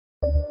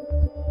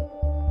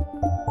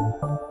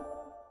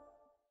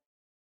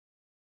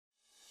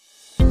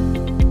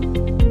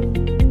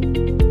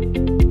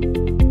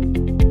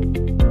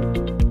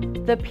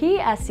The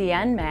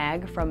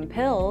PSENmag from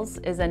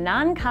Pilz is a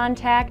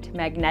non-contact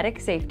magnetic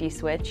safety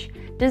switch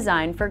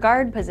designed for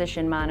guard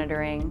position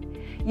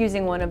monitoring,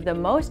 using one of the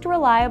most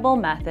reliable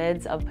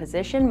methods of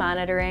position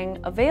monitoring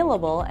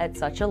available at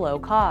such a low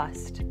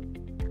cost.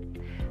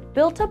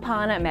 Built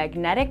upon a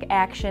magnetic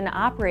action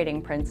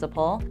operating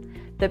principle,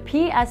 the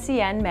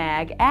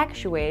PSENmag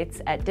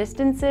actuates at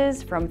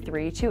distances from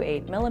 3 to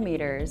 8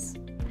 millimeters.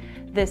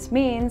 This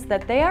means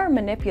that they are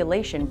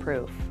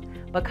manipulation-proof,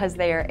 because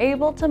they are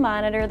able to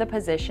monitor the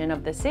position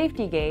of the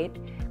safety gate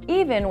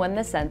even when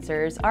the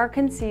sensors are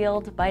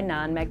concealed by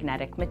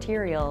non-magnetic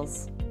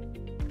materials.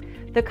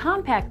 The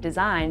compact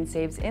design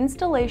saves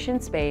installation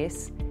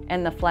space,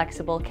 and the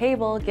flexible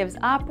cable gives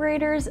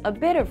operators a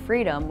bit of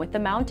freedom with the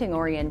mounting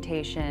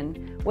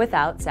orientation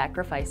without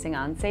sacrificing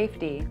on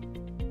safety.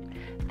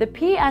 The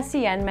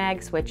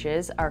PSENmag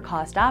switches are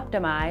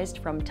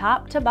cost-optimized from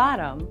top to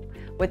bottom,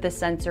 with the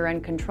sensor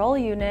and control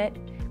unit,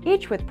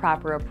 each with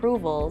proper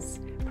approvals,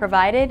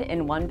 provided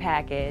in one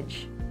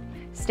package.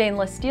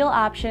 Stainless steel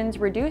options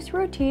reduce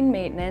routine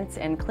maintenance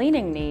and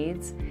cleaning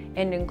needs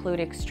and include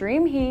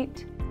extreme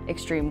heat,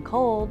 extreme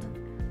cold,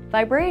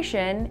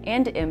 vibration,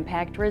 and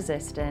impact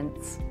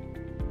resistance.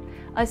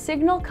 A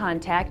signal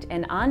contact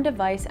and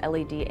on-device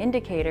LED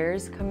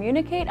indicators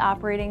communicate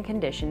operating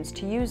conditions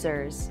to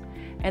users,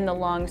 and the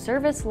long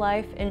service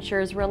life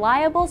ensures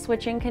reliable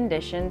switching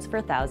conditions for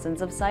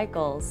thousands of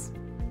cycles.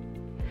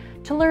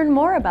 To learn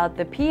more about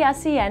the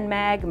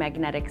PSENmag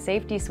magnetic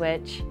safety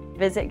switch,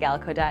 visit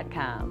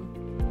galco.com.